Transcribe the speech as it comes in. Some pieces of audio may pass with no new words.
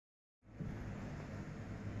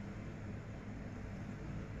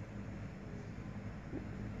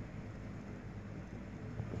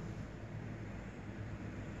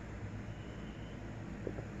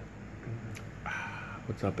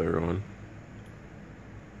What's up, everyone?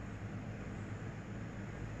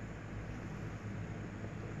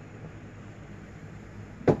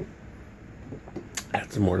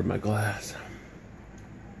 Add some more to my glass.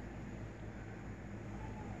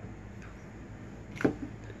 Can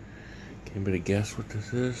anybody guess what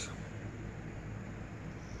this is?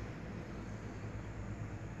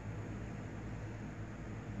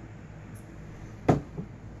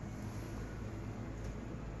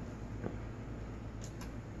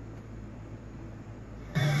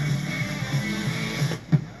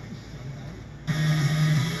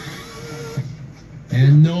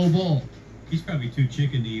 And no bull. He's probably too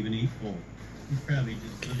chicken to even eat full. He's probably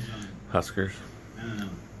just lives on Huskers. I don't know.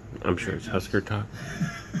 I'm sure it's Husker talk.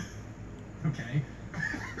 Okay.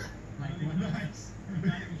 Mike, Nice. I'm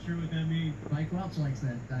not even sure what that means. Mike Welch likes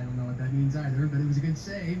that. I don't know what that means either, but it was a good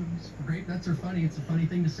save. Grape nuts are funny. It's a funny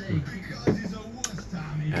thing to say. Because he's a wuss,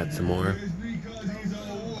 Tommy. Add some more. It's because he's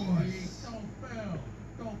a wuss.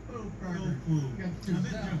 Tofu. Tofu. Got I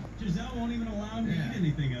bet Giselle won't even allow him to Yeah. eat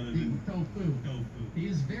anything other than Tofu. tofu. He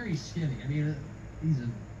is very skinny. I mean,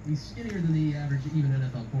 he's skinnier than the average even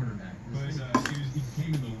NFL quarterback. But he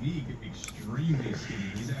came in the league extremely skinny.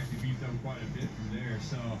 He's actually beefed up quite a bit from there.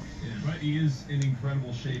 So, yeah. But he is in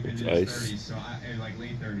incredible shape in his Nice. 30s, so like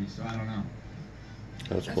late 30s. So I don't know.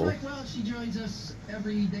 That's That's cool. Mike Welch. He joins us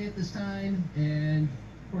every day at this time, and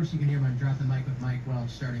of course you can hear him on Drop the Mic with Mike Welch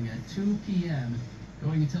starting at 2 p.m.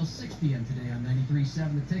 going until 6 p.m. today on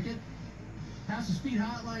 93.7 The Ticket. House of Speed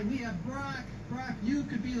Hotline. We have Brock. Brock, you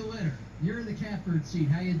could be the winner. You're in the catbird seat.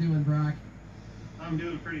 How you doing, Brock? I'm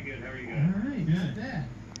doing pretty good. How are you All guys? right, Good. not bad.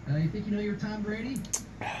 You think you know your Tom Brady?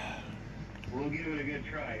 We'll give it a good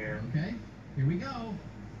try here. Okay, here we go.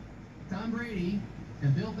 Tom Brady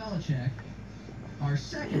and Bill Belichick are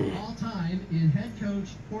second all-time in head coach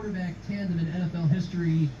quarterback tandem in NFL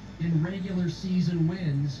history in regular season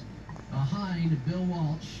wins, behind Bill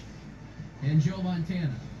Walsh and Joe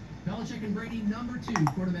Montana. Belichick and Brady, number 2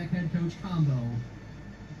 quarterback head coach combo,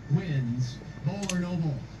 wins. Bowl or no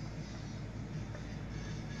bowl?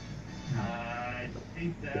 I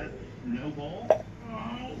think that's no bowl.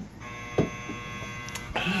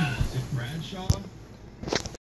 Is it Bradshaw?